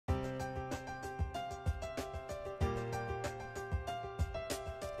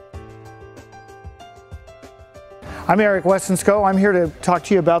I'm Eric Westensko. I'm here to talk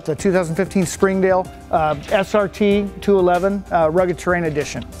to you about the 2015 Springdale SRT 211 Rugged Terrain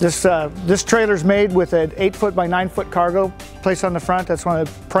Edition. This trailer is made with an 8-foot by 9-foot cargo placed on the front. That's one of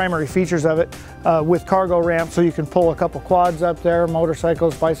the primary features of it, with cargo ramp, so you can pull a couple quads up there,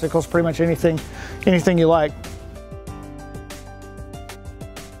 motorcycles, bicycles, pretty much anything you like.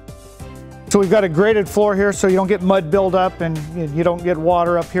 So we've got a graded floor here so you don't get mud buildup and you don't get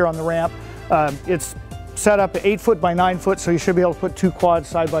water up here on the ramp. It's set up at 8-foot by 9-foot, so you should be able to put 2 quads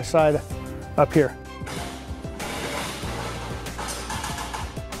side by side up here.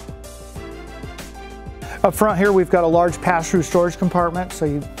 Up front here we've got a large pass-through storage compartment, so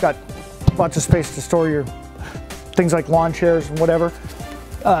you've got lots of space to store your things like lawn chairs and whatever.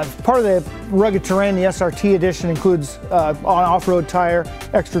 Part of the rugged terrain, the SRT edition, includes an off-road tire,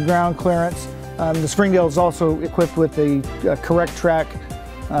 extra ground clearance. The Springdale is also equipped with the correct track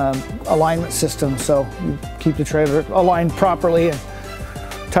alignment system, so you keep the trailer aligned properly and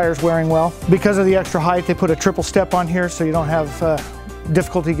tires wearing well. Because of the extra height, they put a triple step on here so you don't have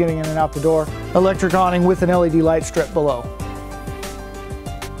difficulty getting in and out the door. Electric awning with an LED light strip below.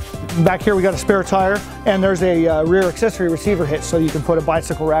 Back here we got a spare tire, and there's a rear accessory receiver hitch, so you can put a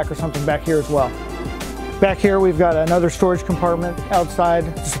bicycle rack or something back here as well. Back here we've got another storage compartment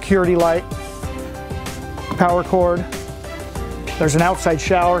outside, security light, power cord. There's an outside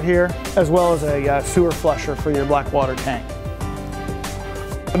shower here, as well as a sewer flusher for your black water tank.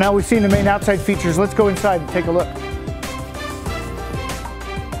 Now we've seen the main outside features, let's go inside and take a look.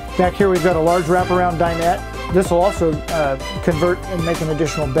 Back here we've got a large wraparound dinette. This will also convert and make an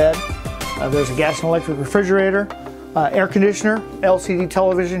additional bed. There's a gas and electric refrigerator, air conditioner, LCD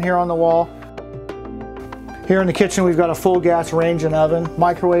television here on the wall. Here in the kitchen we've got a full gas range and oven,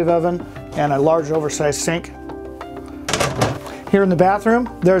 microwave oven, and a large oversized sink. Here in the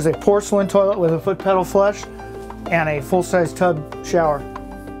bathroom, there's a porcelain toilet with a foot pedal flush and a full-size tub shower.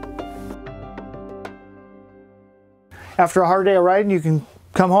 After a hard day of riding, you can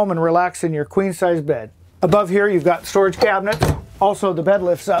come home and relax in your queen-size bed. Above here, you've got storage cabinets. Also, the bed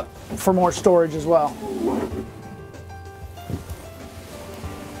lifts up for more storage as well.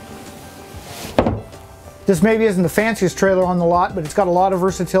 This maybe isn't the fanciest trailer on the lot, but it's got a lot of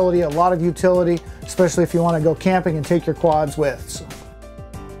versatility, a lot of utility, especially if you want to go camping and take your quads with. So,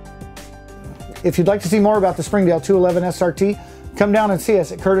 if you'd like to see more about the Springdale 211 SRT, come down and see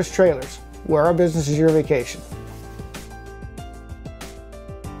us at Curtis Trailers, where our business is your vacation.